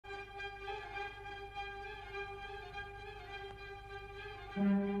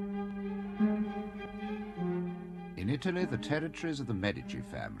In Italy, the territories of the Medici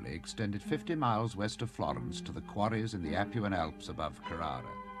family extended 50 miles west of Florence to the quarries in the Apuan Alps above Carrara.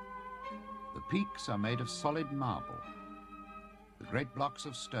 The peaks are made of solid marble. The great blocks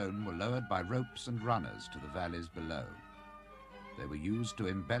of stone were lowered by ropes and runners to the valleys below. They were used to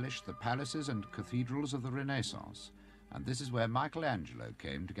embellish the palaces and cathedrals of the Renaissance, and this is where Michelangelo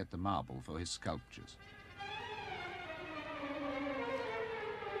came to get the marble for his sculptures.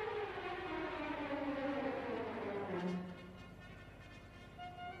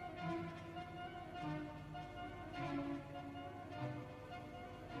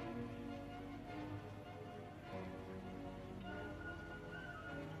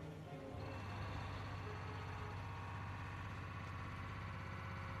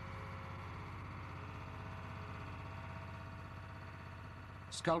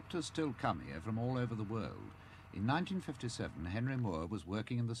 Sculptors still come here from all over the world. In 1957, Henry Moore was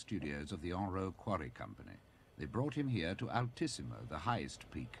working in the studios of the Enro Quarry Company. They brought him here to Altissimo, the highest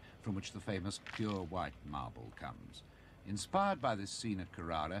peak from which the famous pure white marble comes. Inspired by this scene at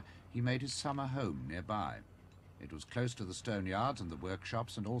Carrara, he made his summer home nearby. It was close to the stone yards and the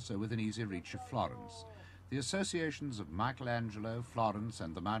workshops, and also within easy reach of Florence. The associations of Michelangelo, Florence,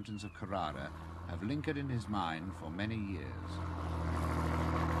 and the mountains of Carrara have lingered in his mind for many years.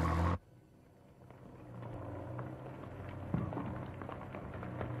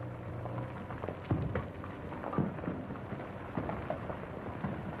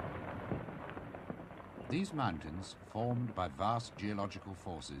 These mountains, formed by vast geological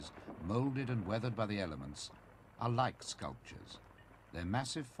forces, moulded and weathered by the elements, are like sculptures. Their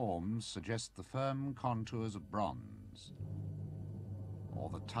massive forms suggest the firm contours of bronze, or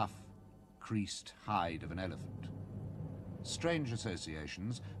the tough, creased hide of an elephant. Strange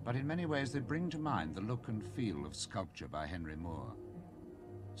associations, but in many ways they bring to mind the look and feel of sculpture by Henry Moore.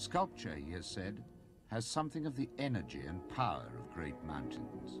 Sculpture, he has said, has something of the energy and power of great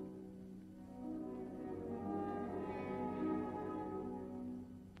mountains.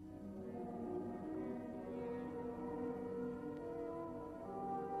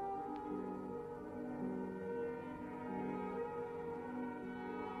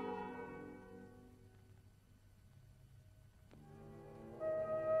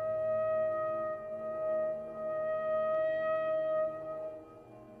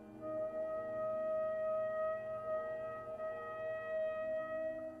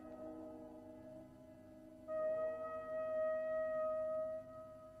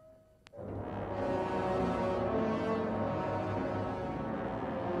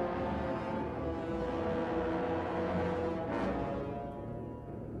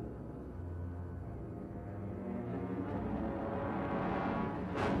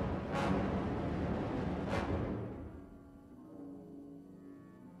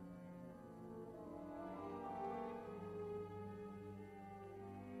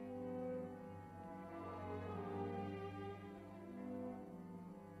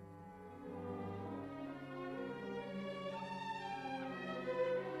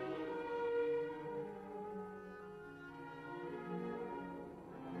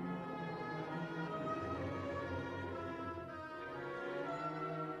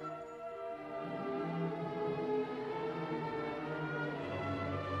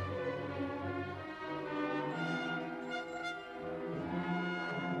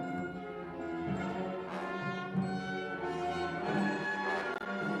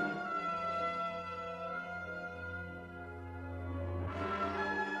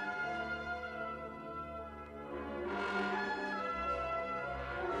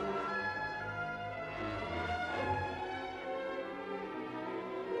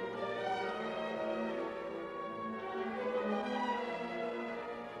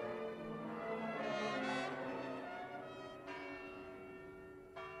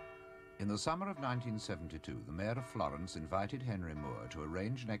 In the summer of 1972, the mayor of Florence invited Henry Moore to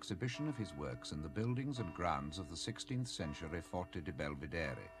arrange an exhibition of his works in the buildings and grounds of the 16th century Forte de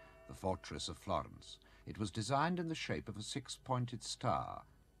Belvedere, the fortress of Florence. It was designed in the shape of a six-pointed star.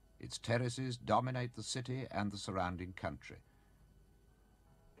 Its terraces dominate the city and the surrounding country.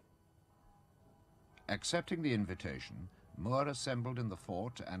 Accepting the invitation, Moore assembled in the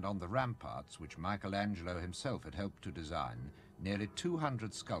fort and on the ramparts, which Michelangelo himself had helped to design, nearly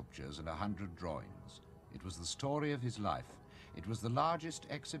 200 sculptures and 100 drawings. It was the story of his life. It was the largest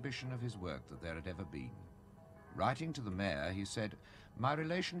exhibition of his work that there had ever been. Writing to the mayor, he said, "My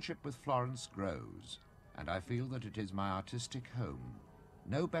relationship with Florence grows, and I feel that it is my artistic home.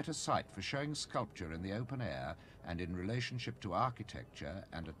 No better site for showing sculpture in the open air and in relationship to architecture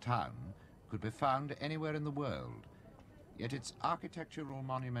and a town could be found anywhere in the world. Yet its architectural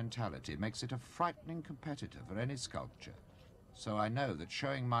monumentality makes it a frightening competitor for any sculpture. So I know that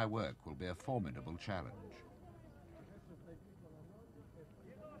showing my work will be a formidable challenge.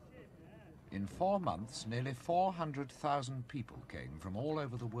 In 4 months, nearly 400,000 people came from all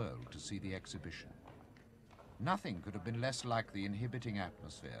over the world to see the exhibition. Nothing could have been less like the inhibiting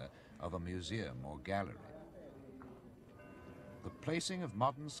atmosphere of a museum or gallery. The placing of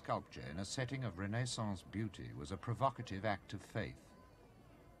modern sculpture in a setting of Renaissance beauty was a provocative act of faith.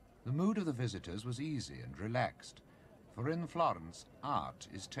 The mood of the visitors was easy and relaxed, for in Florence, art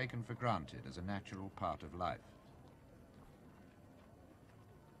is taken for granted as a natural part of life.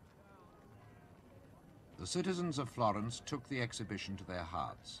 The citizens of Florence took the exhibition to their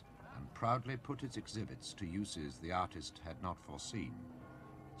hearts and proudly put its exhibits to uses the artist had not foreseen.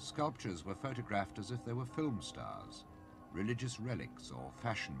 Sculptures were photographed as if they were film stars, religious relics or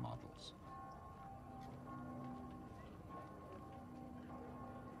fashion models.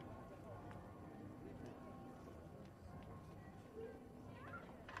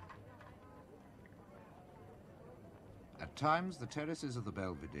 At times, the terraces of the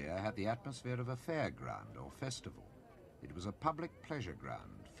Belvedere had the atmosphere of a fairground or festival. It was a public pleasure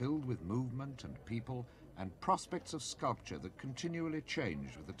ground, filled with movement and people and prospects of sculpture that continually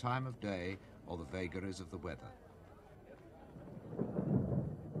changed with the time of day or the vagaries of the weather.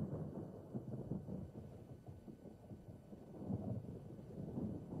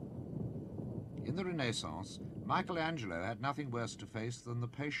 In the Renaissance, Michelangelo had nothing worse to face than the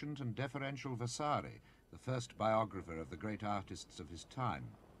patient and deferential Vasari, the first biographer of the great artists of his time.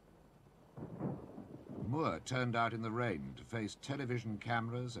 Moore turned out in the rain to face television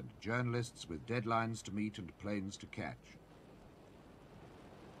cameras and journalists with deadlines to meet and planes to catch.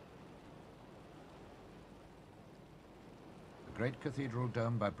 The great cathedral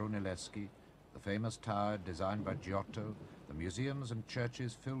dome by Brunelleschi, the famous tower designed by Giotto, the museums and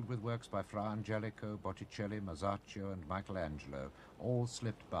churches filled with works by Fra Angelico, Botticelli, Masaccio and Michelangelo all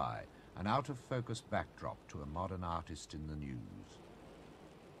slipped by, an out-of-focus backdrop to a modern artist in the news.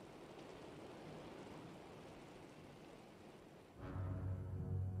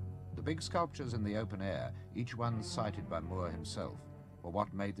 The big sculptures in the open air, each one cited by Moore himself, were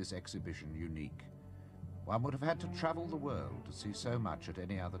what made this exhibition unique. One would have had to travel the world to see so much at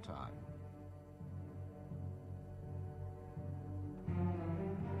any other time.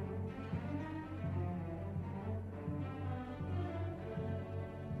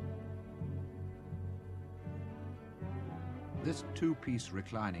 This two-piece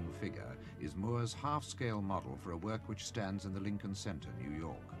reclining figure is Moore's half-scale model for a work which stands in the Lincoln Center, New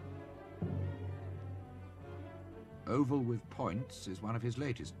York. Oval with points is one of his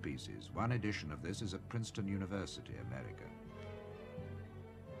latest pieces. One edition of this is at Princeton University, America.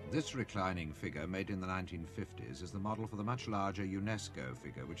 This reclining figure, made in the 1950s, is the model for the much larger UNESCO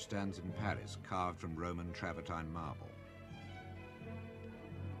figure which stands in Paris, carved from Roman travertine marble.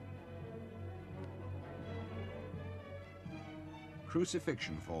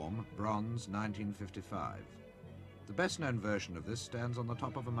 Crucifixion form, bronze, 1955. The best-known version of this stands on the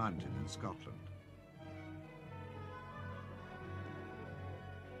top of a mountain in Scotland.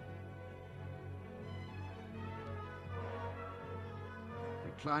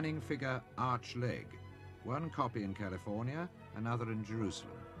 Reclining figure, arch leg. One copy in California, another in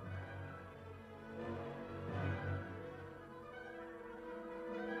Jerusalem.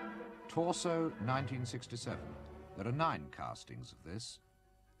 Torso, 1967. There are 9 castings of this.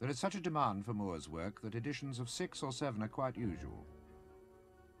 There is such a demand for Moore's work that editions of 6 or 7 are quite usual.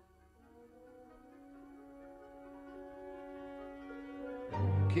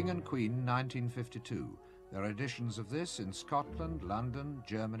 King and Queen, 1952. There are editions of this in Scotland, London,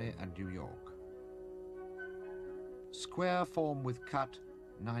 Germany and New York. Square form with cut,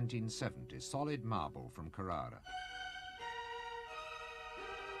 1970. Solid marble from Carrara.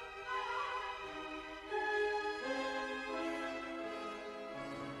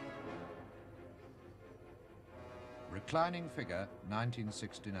 Reclining figure,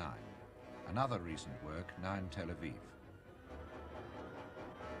 1969. Another recent work, now in Tel Aviv.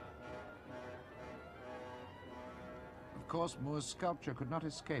 Of course, Moore's sculpture could not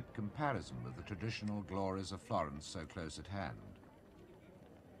escape comparison with the traditional glories of Florence so close at hand.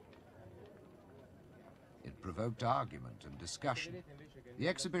 It provoked argument and discussion. The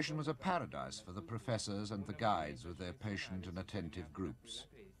exhibition was a paradise for the professors and the guides with their patient and attentive groups.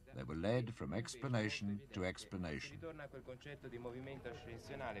 They were led from explanation to explanation. Ritorna a quel concetto di movimento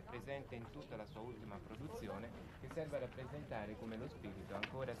ascensionale presente in tutta la sua ultima produzione, che serve a rappresentare come lo spirito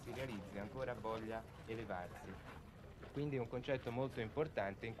ancora si realizzi, ancora voglia elevarsi. Quindi è un concetto molto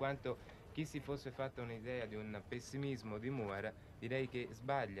importante in quanto Chi si fosse fatta un'idea di un pessimismo di Moore, direi che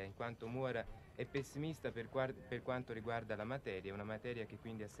sbaglia, in quanto Moore è pessimista per quanto riguarda la materia, una materia che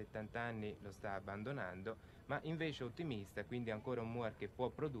quindi a 70 anni lo sta abbandonando, ma invece ottimista, quindi ancora un Moore che può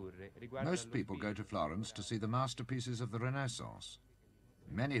produrre riguardo Most allo people go to spirito. Florence to see the masterpieces of the Renaissance.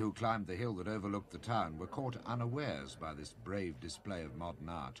 Many who climbed the hill that overlooked the town were caught unawares by this brave display of modern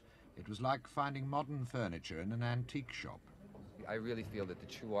art. It was like finding modern furniture in an antique shop. I really feel that the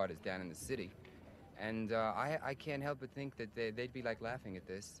true art is down in the city. And I can't help but think that they'd be like laughing at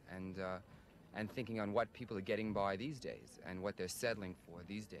this and thinking on what people are getting by these days and what they're settling for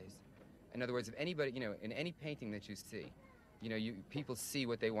these days. In other words, if anybody, in any painting that you see, people see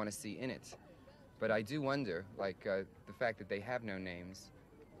what they want to see in it. But I do wonder, like the fact that they have no names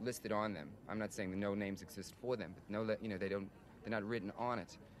listed on them. I'm not saying that no names exist for them, but they're not written on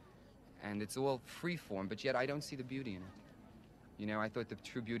it. And it's all free form, but yet I don't see the beauty in it. I thought the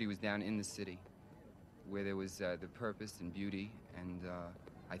true beauty was down in the city, where there was the purpose and beauty, and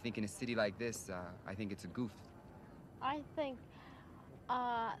I think in a city like this, I think it's a goof. I think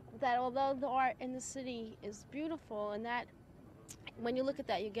that although the art in the city is beautiful, and that when you look at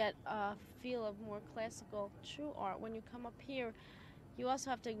that, you get a feel of more classical, true art. When you come up here, you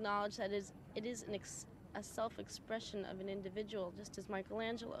also have to acknowledge that it is a self-expression of an individual, just as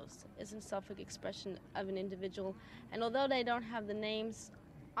Michelangelo's is a self-expression of an individual. And although they don't have the names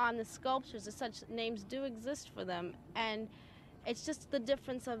on the sculptures as such, names do exist for them. And it's just the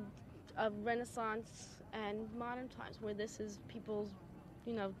difference of Renaissance and modern times, where this is people's,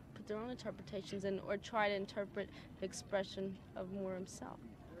 put their own interpretations in or try to interpret the expression of Moore himself.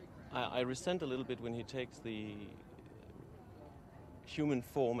 I resent a little bit when he takes the human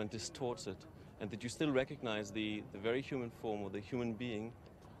form and distorts it, and that you still recognize the very human form or the human being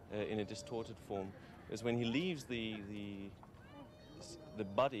in a distorted form. Is when he leaves the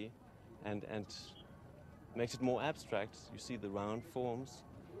body and makes it more abstract. You see the round forms.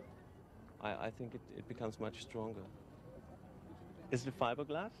 I think it becomes much stronger. Is it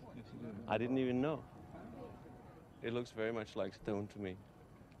fiberglass? I didn't even know. It looks very much like stone to me,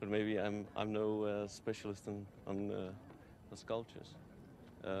 but maybe I'm no specialist on sculptures.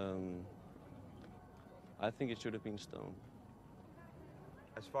 I think it should have been stone.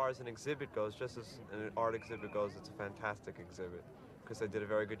 As far as an exhibit goes, just as an art exhibit goes, it's a fantastic exhibit because they did a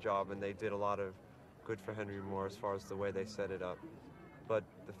very good job and they did a lot of good for Henry Moore as far as the way they set it up. But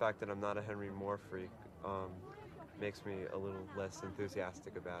the fact that I'm not a Henry Moore freak makes me a little less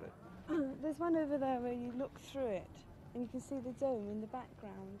enthusiastic about it. There's one over there where you look through it and you can see the dome in the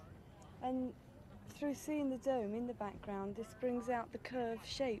background. And through seeing the dome in the background, this brings out the curved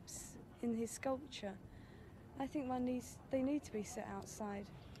shapes in his sculpture. I think they need to be set outside.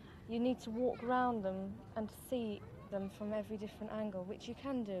 You need to walk around them and see them from every different angle, which you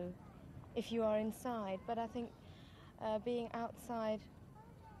can do if you are inside. But I think being outside,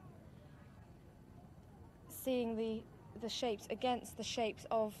 seeing the shapes against the shapes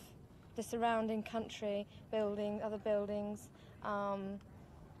of the surrounding country, other buildings,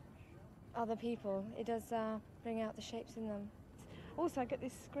 other people, it does bring out the shapes in them. Also, I get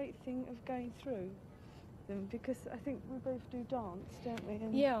this great thing of going through them because I think we both do dance, don't we?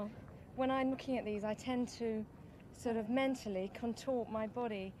 And yeah. When I'm looking at these, I tend to sort of mentally contort my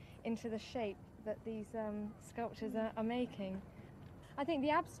body into the shape that these sculptures are making. I think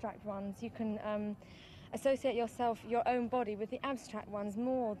the abstract ones, you can associate your own body with the abstract ones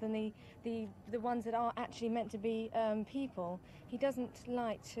more than the ones that are actually meant to be people. He doesn't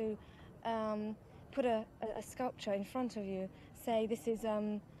like to put a sculpture in front of you, say this is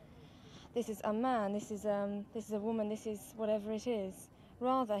a man, this is a woman, this is whatever it is.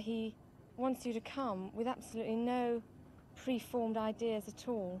 Rather, he wants you to come with absolutely no preformed ideas at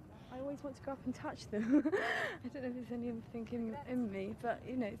all. I always want to go up and touch them. I don't know if there's anything in me, but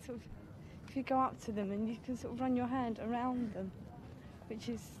it's sort of, if you go up to them and you can sort of run your hand around them, which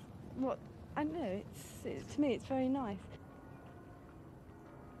is what I don't know. To me, it's very nice.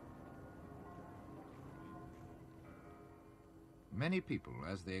 Many people,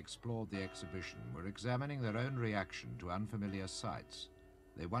 as they explored the exhibition, were examining their own reaction to unfamiliar sights.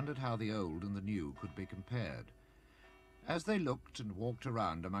 They wondered how the old and the new could be compared. As they looked and walked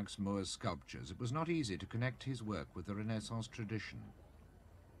around amongst Moore's sculptures, it was not easy to connect his work with the Renaissance tradition.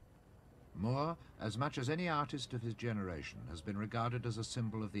 Moore, as much as any artist of his generation, has been regarded as a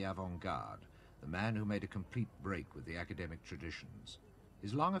symbol of the avant-garde, the man who made a complete break with the academic traditions.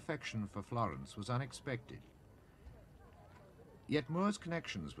 His long affection for Florence was unexpected. Yet Moore's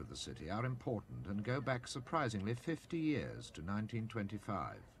connections with the city are important and go back surprisingly 50 years to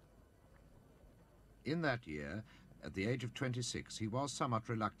 1925. In that year, At the age of 26, he was somewhat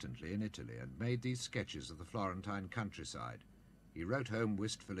reluctantly in Italy and made these sketches of the Florentine countryside. He wrote home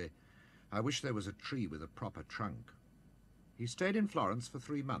wistfully, "I wish there was a tree with a proper trunk." He stayed in Florence for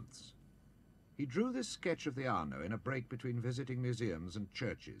 3 months. He drew this sketch of the Arno in a break between visiting museums and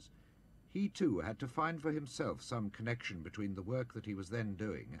churches. He too had to find for himself some connection between the work that he was then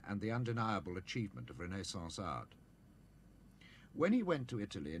doing and the undeniable achievement of Renaissance art. When he went to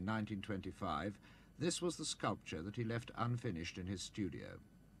Italy in 1925, this was the sculpture that he left unfinished in his studio.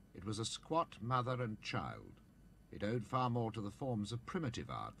 It was a squat mother and child. It owed far more to the forms of primitive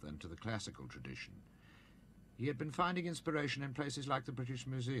art than to the classical tradition. He had been finding inspiration in places like the British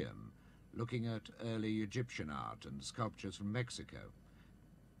Museum, looking at early Egyptian art and sculptures from Mexico.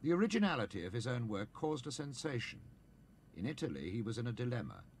 The originality of his own work caused a sensation. In Italy, he was in a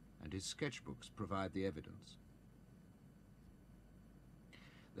dilemma, and his sketchbooks provide the evidence.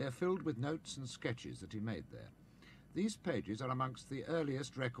 They are filled with notes and sketches that he made there. These pages are amongst the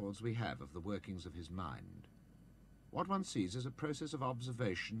earliest records we have of the workings of his mind. What one sees is a process of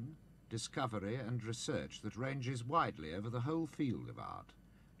observation, discovery and research that ranges widely over the whole field of art.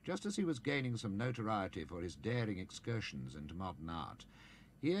 Just as he was gaining some notoriety for his daring excursions into modern art,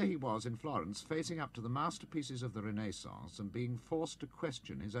 here he was in Florence facing up to the masterpieces of the Renaissance and being forced to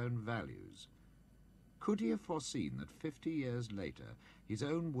question his own values. Could he have foreseen that 50 years later his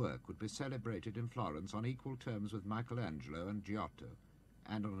own work would be celebrated in Florence on equal terms with Michelangelo and Giotto,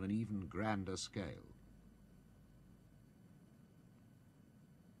 and on an even grander scale?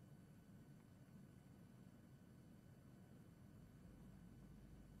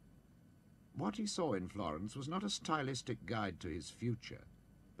 What he saw in Florence was not a stylistic guide to his future,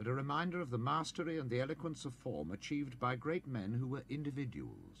 but a reminder of the mastery and the eloquence of form achieved by great men who were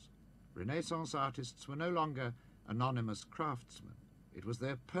individuals. Renaissance artists were no longer anonymous craftsmen. It was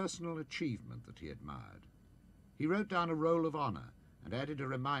their personal achievement that he admired. He wrote down a roll of honor and added a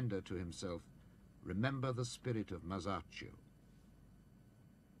reminder to himself, "Remember the spirit of Masaccio."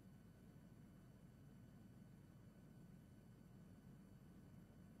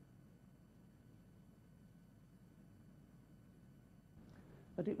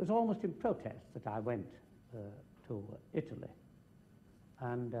 But it was almost in protest that I went to Italy.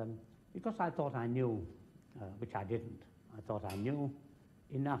 And because I thought I knew, which I didn't, I thought I knew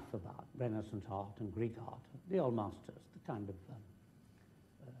enough about Renaissance art and Greek art, the old masters, the kind of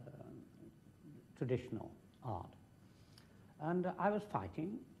traditional art. And I was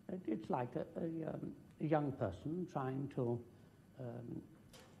fighting. It's like a young person trying to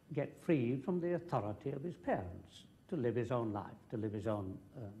get free from the authority of his parents, to live his own life, to live his own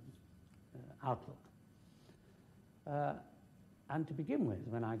outlook. And to begin with,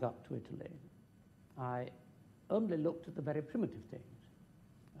 when I got to Italy, I only looked at the very primitive things.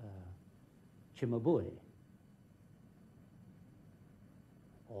 Cimabue,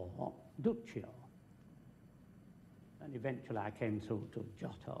 or Duccio. And eventually I came through to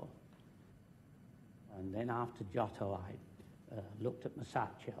Giotto. And then after Giotto, I looked at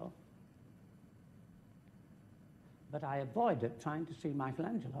Masaccio. But I avoided trying to see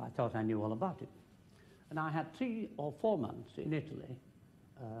Michelangelo. I thought I knew all about it. And I had 3 or 4 months in Italy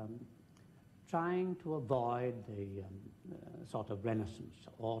trying to avoid the sort of Renaissance,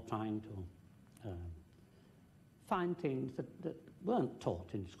 or trying to find things that weren't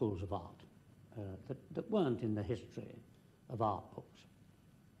taught in schools of art, that weren't in the history of art books.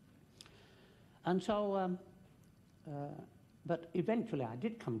 And so, but eventually I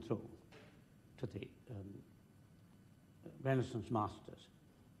did come through to the Renaissance masters,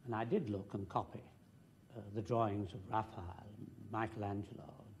 and I did look and copy the drawings of Raphael,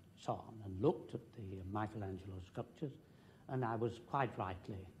 Michelangelo, and so on, and looked at the Michelangelo sculptures, and I was quite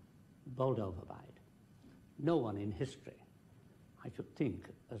rightly bowled over by it. No one in history, I should think,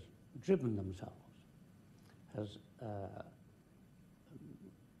 has driven themselves, has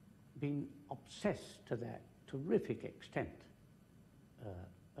been obsessed to that terrific extent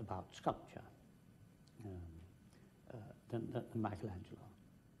about sculpture than Michelangelo.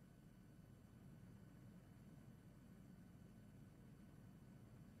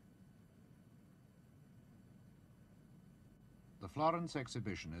 The Florence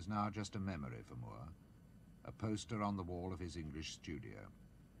exhibition is now just a memory for Moore, a poster on the wall of his English studio.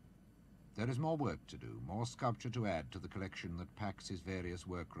 There is more work to do, more sculpture to add to the collection that packs his various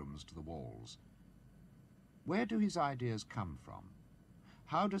workrooms to the walls. Where do his ideas come from?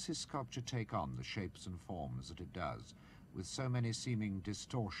 How does his sculpture take on the shapes and forms that it does, with so many seeming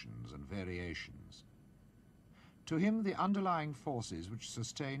distortions and variations? To him, the underlying forces which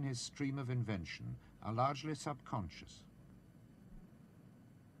sustain his stream of invention are largely subconscious.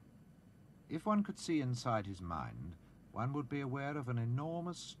 If one could see inside his mind, one would be aware of an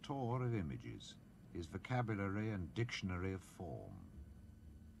enormous store of images, his vocabulary and dictionary of form.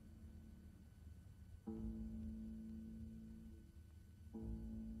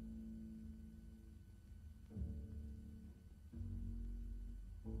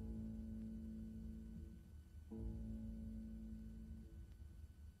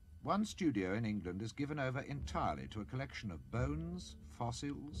 One studio in England is given over entirely to a collection of bones,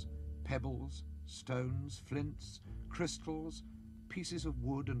 fossils, pebbles, stones, flints, crystals, pieces of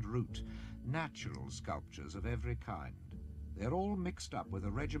wood and root, natural sculptures of every kind. They're all mixed up with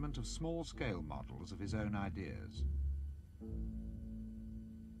a regiment of small-scale models of his own ideas.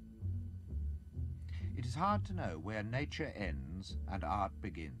 It is hard to know where nature ends and art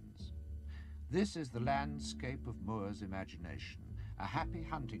begins. This is the landscape of Moore's imagination, a happy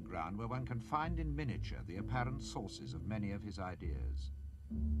hunting ground where one can find in miniature the apparent sources of many of his ideas.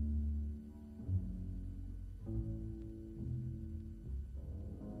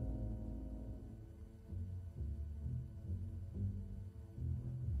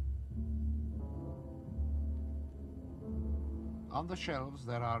 On the shelves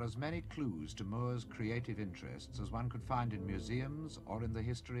there are as many clues to Moore's creative interests as one could find in museums or in the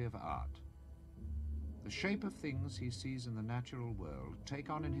history of art. The shape of things he sees in the natural world take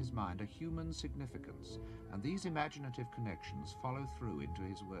on in his mind a human significance, and these imaginative connections follow through into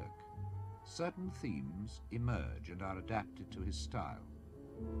his work. Certain themes emerge and are adapted to his style.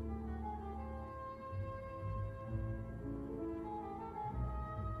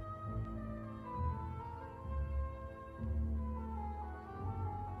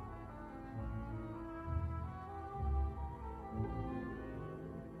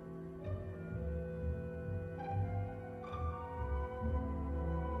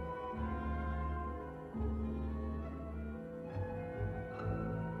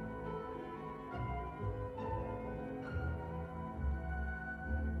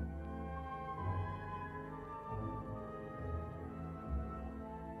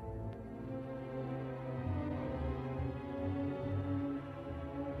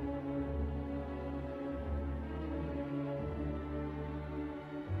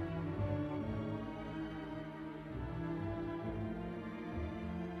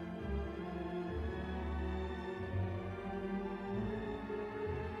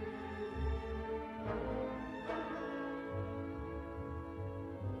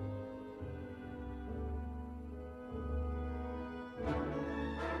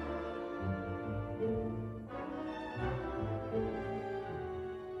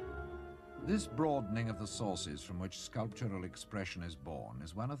 This broadening of the sources from which sculptural expression is born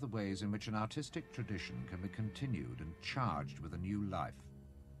is one of the ways in which an artistic tradition can be continued and charged with a new life.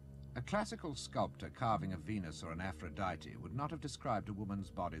 A classical sculptor carving a Venus or an Aphrodite would not have described a woman's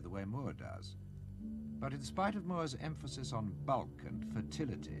body the way Moore does. But in spite of Moore's emphasis on bulk and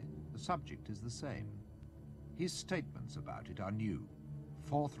fertility, the subject is the same. His statements about it are new,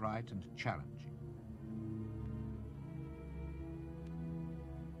 forthright and challenging.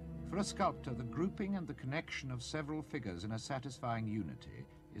 For a sculptor, the grouping and the connection of several figures in a satisfying unity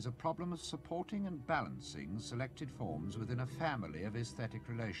is a problem of supporting and balancing selected forms within a family of aesthetic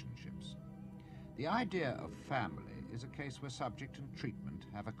relationships. The idea of family is a case where subject and treatment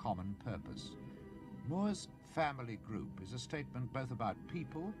have a common purpose. Moore's family group is a statement both about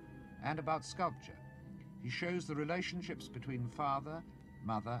people and about sculpture. He shows the relationships between father,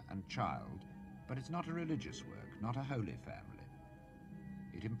 mother and child, but it's not a religious work, not a holy family.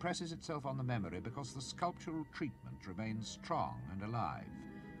 It impresses itself on the memory because the sculptural treatment remains strong and alive.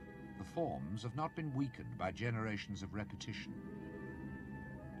 The forms have not been weakened by generations of repetition.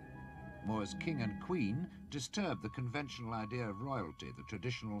 Moore's King and Queen disturb the conventional idea of royalty, the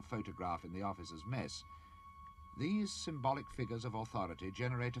traditional photograph in the officer's mess. These symbolic figures of authority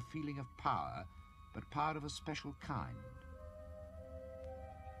generate a feeling of power, but power of a special kind.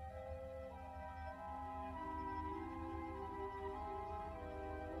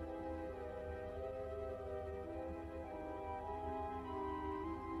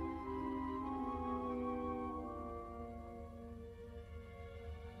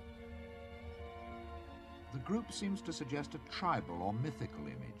 The group seems to suggest a tribal or mythical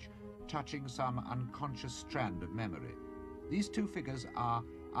image, touching some unconscious strand of memory. These two figures are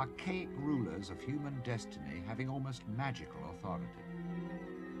archaic rulers of human destiny having almost magical authority.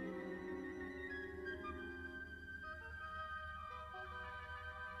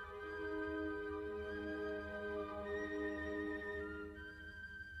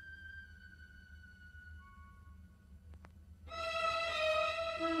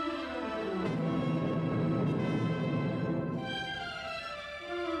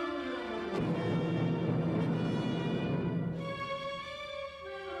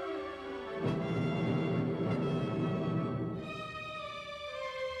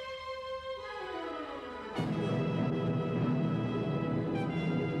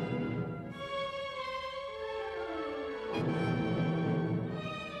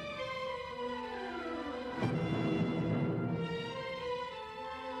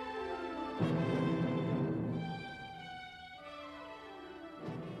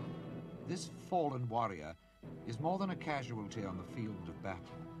 fallen warrior is more than a casualty on the field of battle,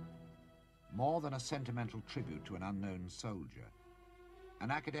 more than a sentimental tribute to an unknown soldier.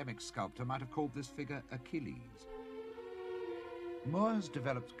 An academic sculptor might have called this figure Achilles. Moore has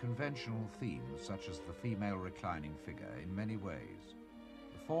developed conventional themes such as the female reclining figure in many ways.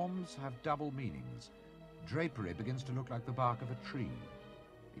 The forms have double meanings. Drapery begins to look like the bark of a tree.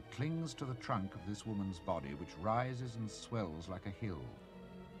 It clings to the trunk of this woman's body, which rises and swells like a hill.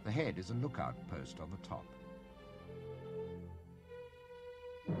 The head is a lookout post on the top.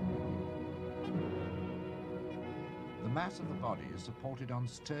 The mass of the body is supported on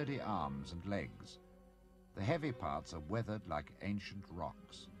sturdy arms and legs. The heavy parts are weathered like ancient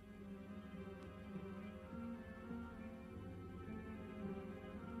rocks.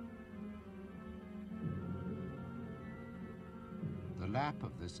 The lap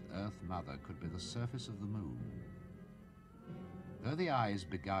of this Earth Mother could be the surface of the moon. Though the eye is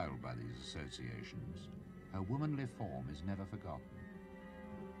beguiled by these associations, her womanly form is never forgotten.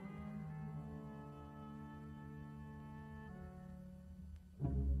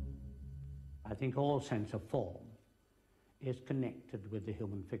 I think all sense of form is connected with the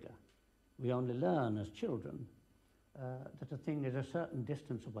human figure. We only learn as children that a thing is a certain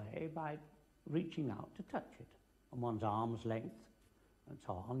distance away by reaching out to touch it on one's arm's length and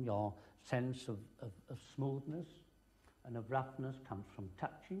so on. Your sense of smoothness and of roughness comes from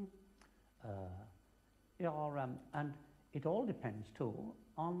touching. And it all depends too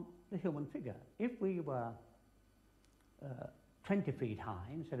on the human figure. If we were 20 feet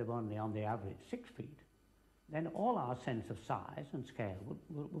high instead of only on the average 6 feet, then all our sense of size and scale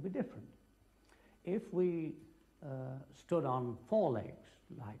would be different. If we stood on 4 legs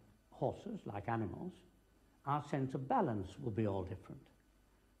like horses, like animals, our sense of balance would be all different.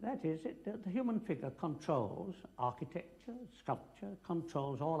 That is, the human figure controls architecture, sculpture,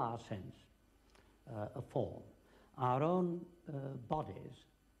 controls all our sense of form. Our own bodies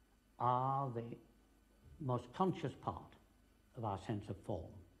are the most conscious part of our sense of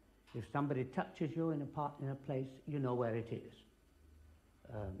form. If somebody touches you in a place, you know where it is.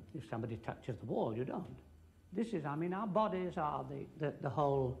 If somebody touches the wall, you don't. This is, I mean, our bodies are the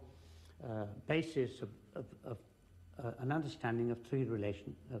whole basis of an understanding of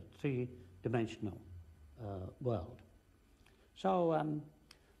three-dimensional world. So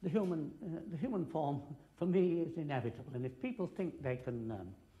the human form, for me, is inevitable. And if people think they can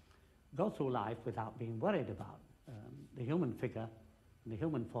go through life without being worried about the human figure and the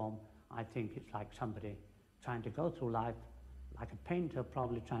human form, I think it's like somebody trying to go through life, like a painter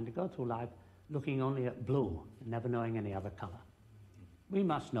probably trying to go through life looking only at blue and never knowing any other color. We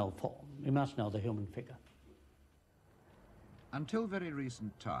must know form. We must know the human figure. Until very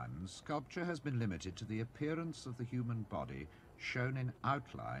recent times, sculpture has been limited to the appearance of the human body shown in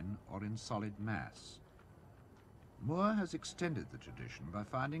outline or in solid mass. Moore has extended the tradition by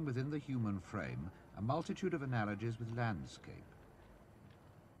finding within the human frame a multitude of analogies with landscape.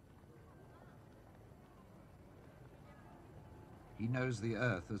 He knows the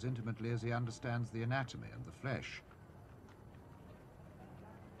earth as intimately as he understands the anatomy and the flesh.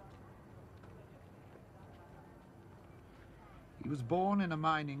 He was born in a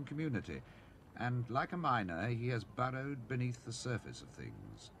mining community, and like a miner, he has burrowed beneath the surface of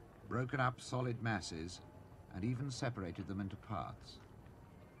things, broken up solid masses, and even separated them into parts.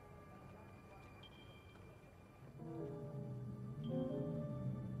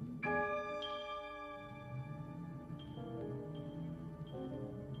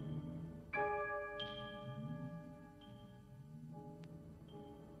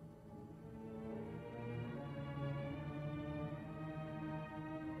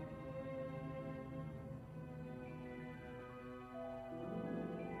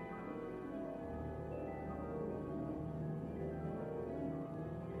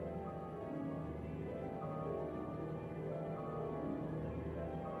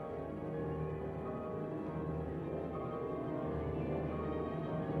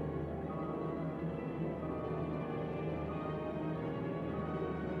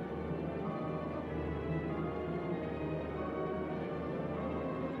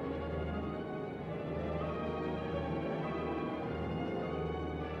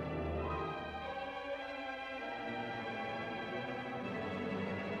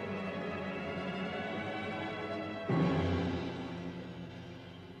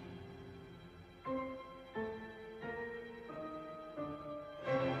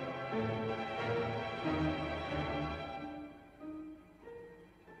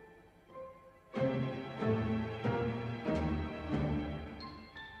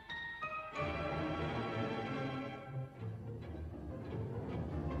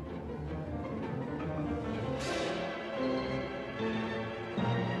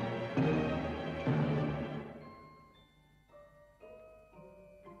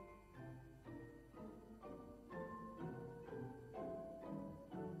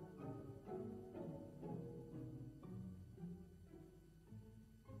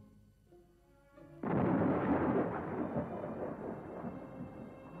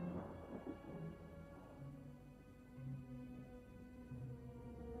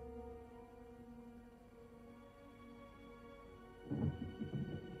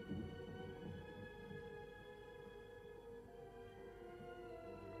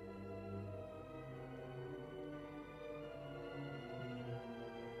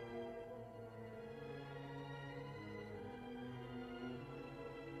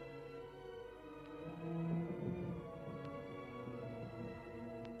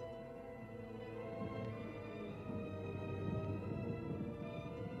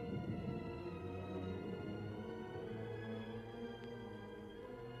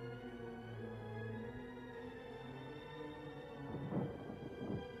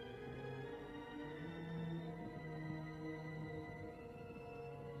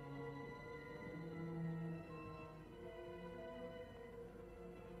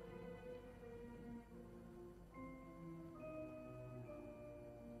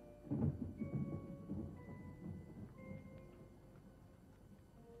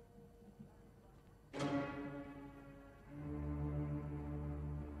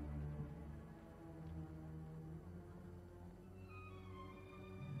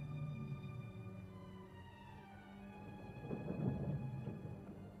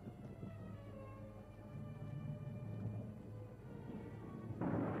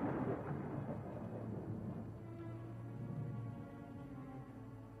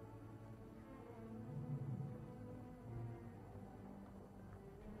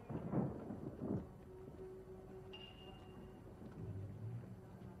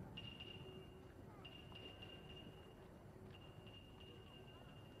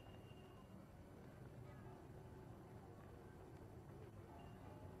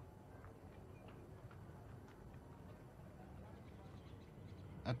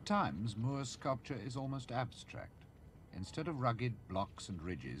 At times, Moore's sculpture is almost abstract. Instead of rugged blocks and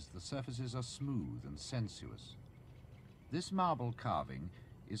ridges, the surfaces are smooth and sensuous. This marble carving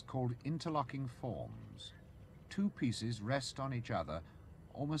is called interlocking forms. Two pieces rest on each other,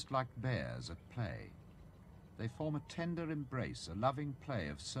 almost like bears at play. They form a tender embrace, a loving play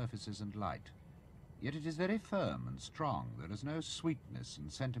of surfaces and light. Yet it is very firm and strong. There is no sweetness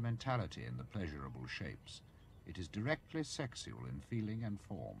and sentimentality in the pleasurable shapes. It is directly sexual in feeling and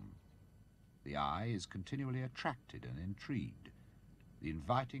form. The eye is continually attracted and intrigued. The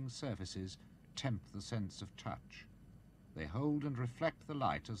inviting surfaces tempt the sense of touch. They hold and reflect the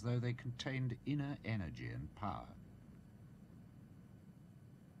light as though they contained inner energy and power.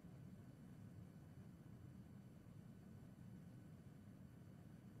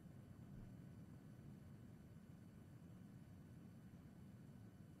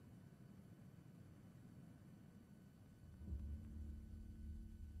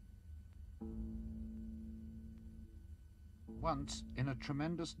 Once, in a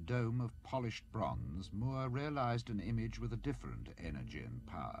tremendous dome of polished bronze, Moore realized an image with a different energy and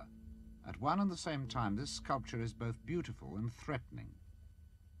power. At one and the same time, this sculpture is both beautiful and threatening.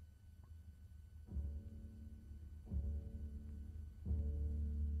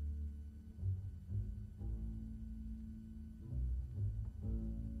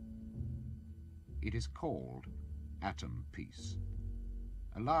 It is called Atom Piece.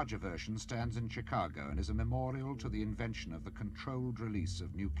 A larger version stands in Chicago and is a memorial to the invention of the controlled release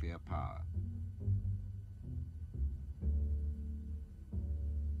of nuclear power.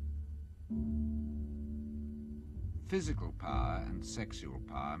 Physical power and sexual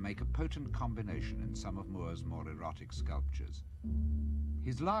power make a potent combination in some of Moore's more erotic sculptures.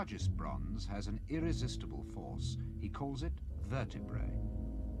 His largest bronze has an irresistible force. He calls it vertebrae.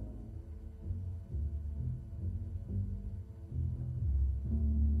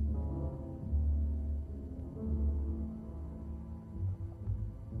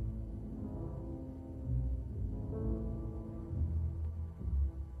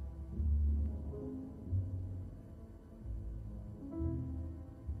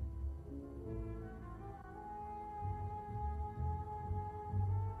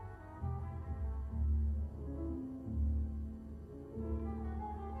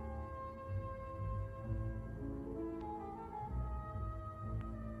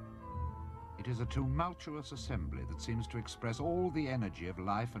 It is a tumultuous assembly that seems to express all the energy of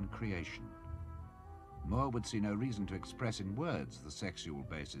life and creation. Moore would see no reason to express in words the sexual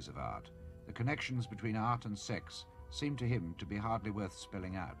basis of art. The connections between art and sex seem to him to be hardly worth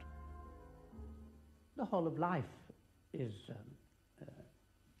spelling out. The whole of life is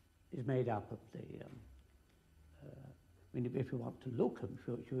made up of the... I mean, if you want to look,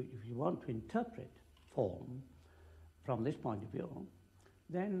 if you want to interpret form from this point of view,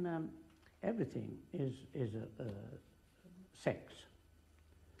 then everything is sex.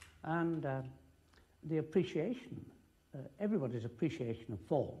 And the appreciation, everybody's appreciation of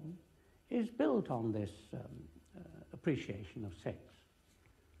form is built on this appreciation of sex.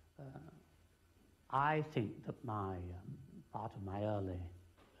 I think that part of my early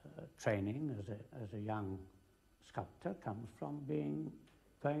training as a young sculptor comes from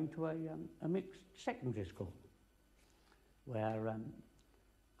going to a mixed secondary school, where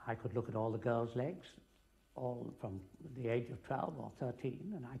I could look at all the girls' legs, all from the age of 12 or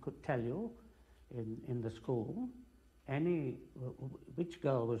 13, and I could tell you in the school which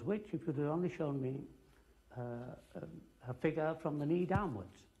girl was which if you'd only shown me her figure from the knee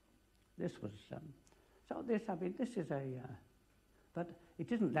downwards. This was, so this, I mean, this is but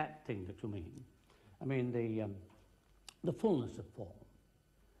it isn't that thing that you mean. I mean, the fullness of form,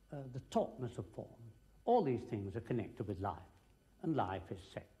 the tautness of form, all these things are connected with life, and life is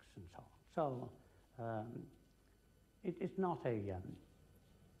sex and so on. So it's not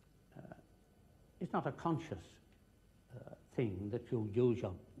a conscious thing that you use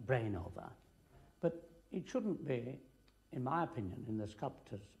your brain over, but it shouldn't be, in my opinion, in the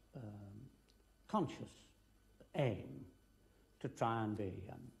sculptor's conscious aim to try and be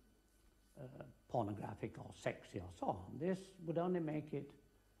pornographic or sexy or so on. This would only make it,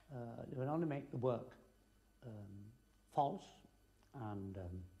 it would only make the work false and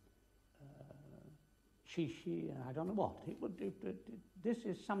she, I don't know what. This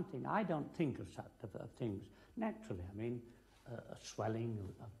is something, I don't think of such things naturally. I mean, a swelling,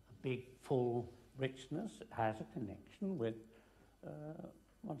 a big, full richness has a connection with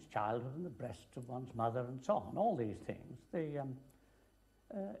one's childhood and the breasts of one's mother and so on, all these things.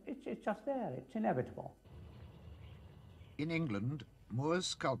 It's just there, it's inevitable. In England, Moore's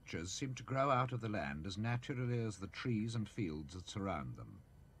sculptures seem to grow out of the land as naturally as the trees and fields that surround them.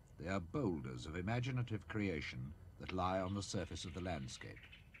 They are boulders of imaginative creation that lie on the surface of the landscape.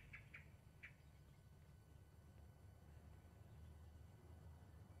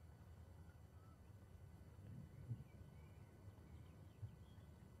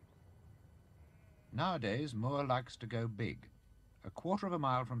 Nowadays, Moore likes to go big. A quarter of a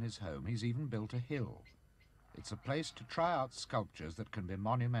mile from his home, he's even built a hill. It's a place to try out sculptures that can be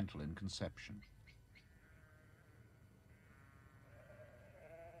monumental in conception.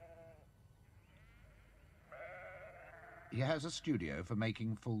 He has a studio for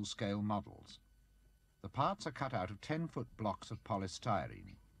making full-scale models. The parts are cut out of 10-foot blocks of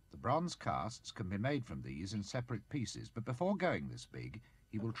polystyrene. The bronze casts can be made from these in separate pieces, but before going this big,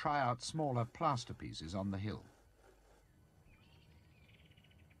 he will try out smaller plaster pieces on the hill.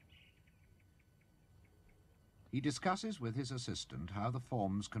 He discusses with his assistant how the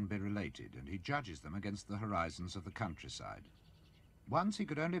forms can be related, and he judges them against the horizons of the countryside. Once he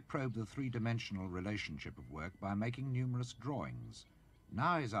could only probe the three-dimensional relationship of work by making numerous drawings.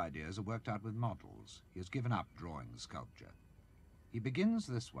 Now his ideas are worked out with models. He has given up drawing sculpture. He begins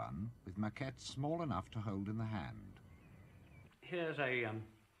this one with maquettes small enough to hold in the hand. Here's a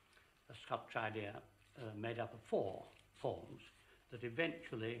sculpture idea made up of 4 forms that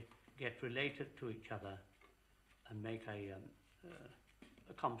eventually get related to each other and make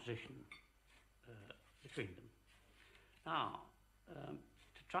a composition between them. Now,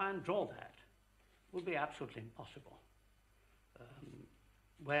 to try and draw that would be absolutely impossible.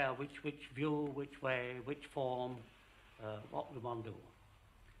 Which view, which way, which form, what we want to do.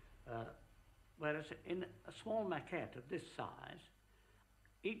 Whereas in a small maquette of this size,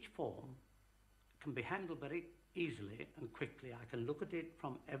 each form can be handled very easily and quickly. I can look at it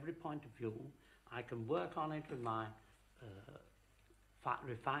from every point of view. I can work on it with my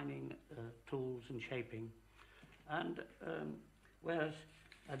refining tools and shaping. And whereas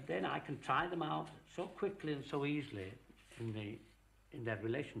then I can try them out so quickly and so easily in their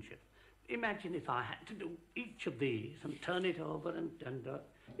relationship. Imagine if I had to do each of these and turn it over and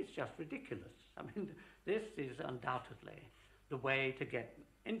it's just ridiculous. I mean, this is undoubtedly the way to get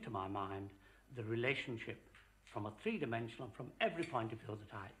into my mind the relationship from a three-dimensional, from every point of view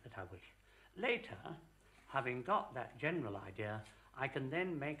that I wish. Later, having got that general idea, I can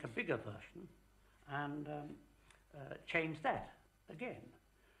then make a bigger version and change that again.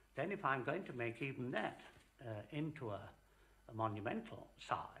 Then if I'm going to make even that into a monumental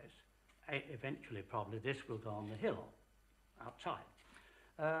size, eventually probably this will go on the hill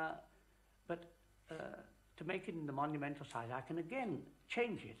outside. But to make it in the monumental size, I can again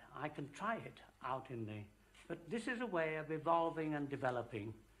change it. I can try it out in the... But this is a way of evolving and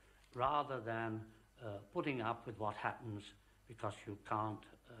developing rather than putting up with what happens because you can't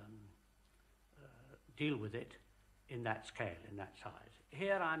deal with it in that scale, in that size.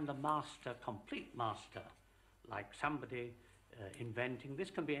 Here I'm the master, complete master, like somebody inventing. This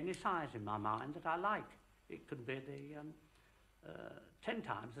can be any size in my mind that I like. It could be the 10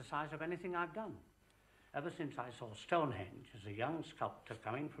 times the size of anything I've done. Ever since I saw Stonehenge as a young sculptor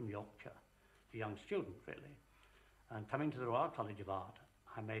coming from Yorkshire, a young student really, and coming to the Royal College of Art,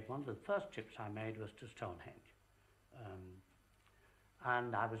 I made one of the first trips I made was to Stonehenge.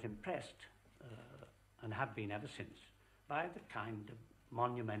 And I was impressed, and have been ever since, by the kind of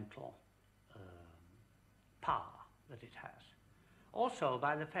monumental power that it has. Also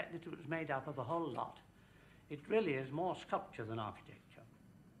by the fact that it was made up of a whole lot. It really is more sculpture than architecture.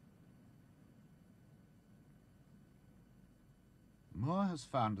 Moore has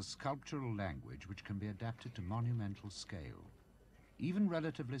found a sculptural language which can be adapted to monumental scale. Even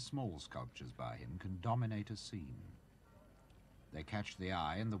relatively small sculptures by him can dominate a scene. They catch the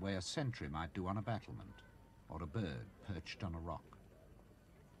eye in the way a sentry might do on a battlement, or a bird perched on a rock.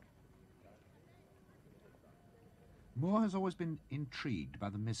 Moore has always been intrigued by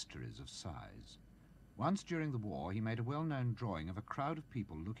the mysteries of size. Once during the war, he made a well-known drawing of a crowd of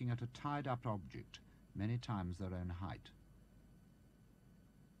people looking at a tied-up object, many times their own height.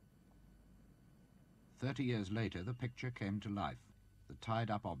 30 years later, the picture came to life. The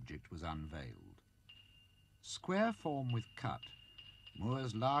tied-up object was unveiled. Square form with cut,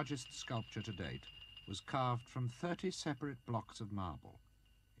 Moore's largest sculpture to date, was carved from 30 separate blocks of marble.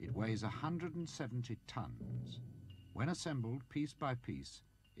 It weighs 170 tons. When assembled piece by piece,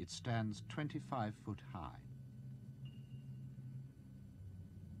 it stands 25 foot high.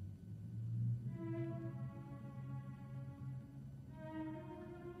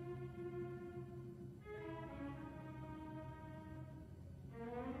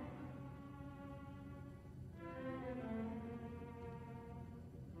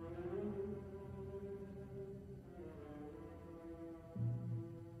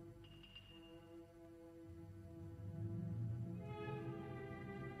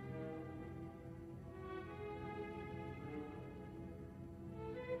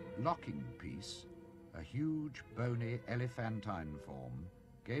 locking piece, a huge, bony, elephantine form,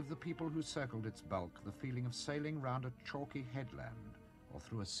 gave the people who circled its bulk the feeling of sailing round a chalky headland or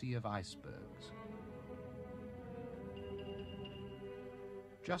through a sea of icebergs.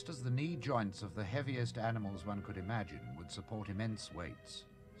 Just as the knee joints of the heaviest animals one could imagine would support immense weights,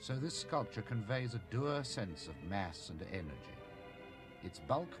 so this sculpture conveys a dour sense of mass and energy. Its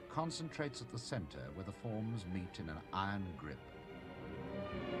bulk concentrates at the center where the forms meet in an iron grip.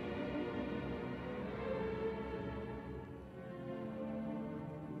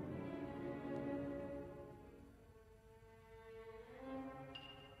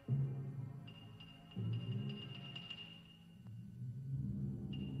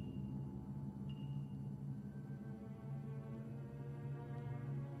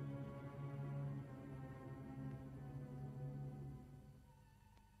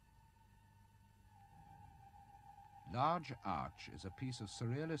 Large Arch is a piece of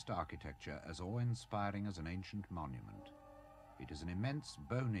surrealist architecture as awe-inspiring as an ancient monument. It is an immense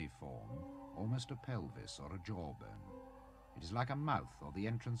bony form, almost a pelvis or a jawbone. It is like a mouth or the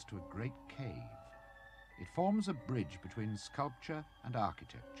entrance to a great cave. It forms a bridge between sculpture and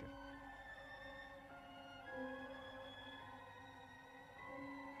architecture.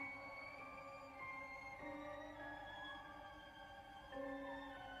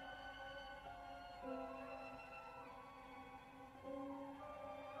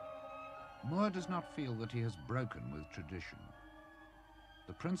 Moore does not feel that he has broken with tradition.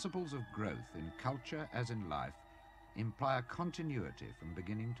 The principles of growth in culture as in life imply a continuity from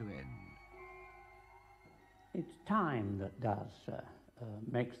beginning to end. It's time that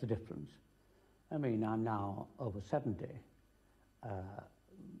makes the difference. I mean, I'm now over 70.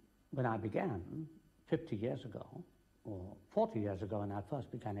 When I began 50 years ago, or 40 years ago when I first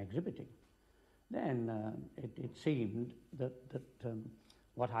began exhibiting, then it seemed that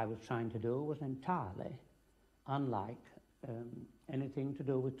what I was trying to do was entirely unlike anything to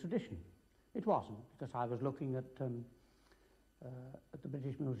do with tradition. It wasn't, because I was looking at the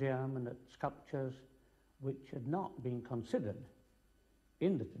British Museum and at sculptures which had not been considered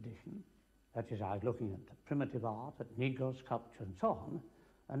in the tradition. That is, I was looking at primitive art, at Negro sculpture and so on,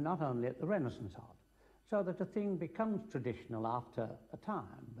 and not only at the Renaissance art. So that a thing becomes traditional after a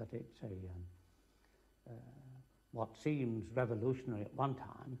time, but it's what seems revolutionary at one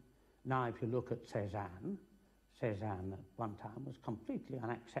time. Now if you look at Cézanne at one time was completely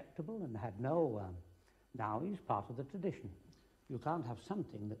unacceptable and had no, now he's part of the tradition. You can't have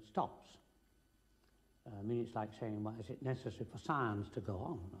something that stops. I mean, it's like saying, well, is it necessary for science to go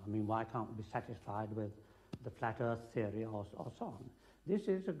on? I mean, why can't we be satisfied with the flat earth theory or so on? This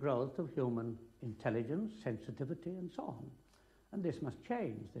is a growth of human intelligence, sensitivity and so on. And this must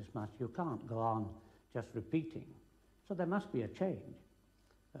change, you can't go on just repeating. So there must be a change.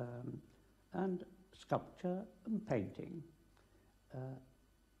 And sculpture and painting,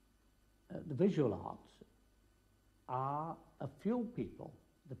 the visual arts are a few people.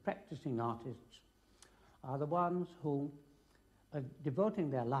 The practicing artists are the ones who are devoting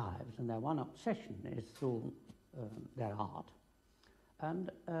their lives, and their one obsession is through their art.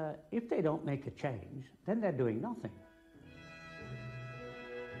 And if they don't make a change, then they're doing nothing.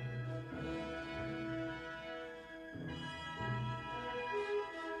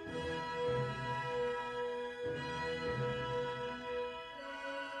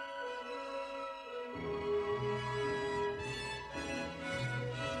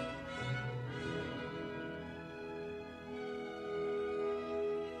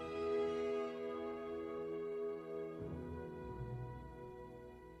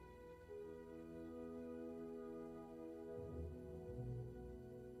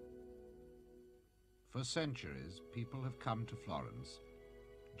 For centuries, people have come to Florence,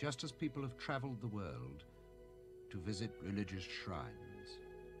 just as people have traveled the world to visit religious shrines.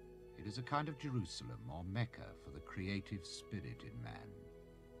 It is a kind of Jerusalem or Mecca for the creative spirit in man.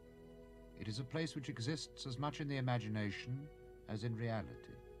 It is a place which exists as much in the imagination as in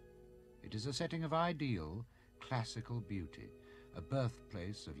reality. It is a setting of ideal, classical beauty, a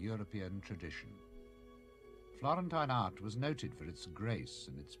birthplace of European tradition. Florentine art was noted for its grace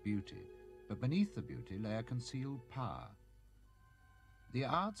and its beauty, but beneath the beauty lay a concealed power. The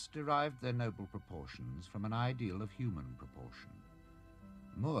arts derived their noble proportions from an ideal of human proportion.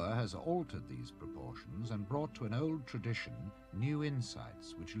 Moore has altered these proportions and brought to an old tradition new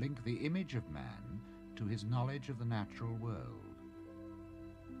insights which link the image of man to his knowledge of the natural world.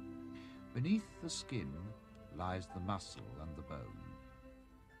 Beneath the skin lies the muscle and the bone.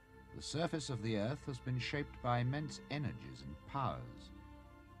 The surface of the earth has been shaped by immense energies and powers.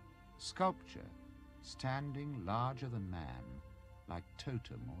 Sculpture, standing larger than man, like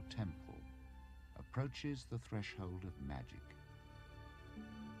totem or temple, approaches the threshold of magic.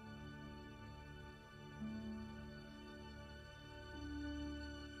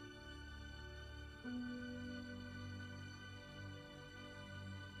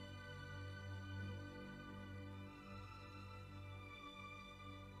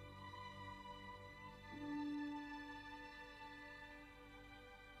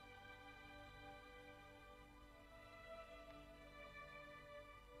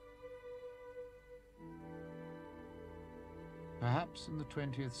 Perhaps in the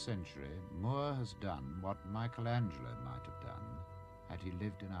 20th century, Moore has done what Michelangelo might have done had he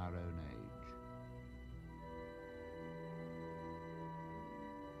lived in our own age.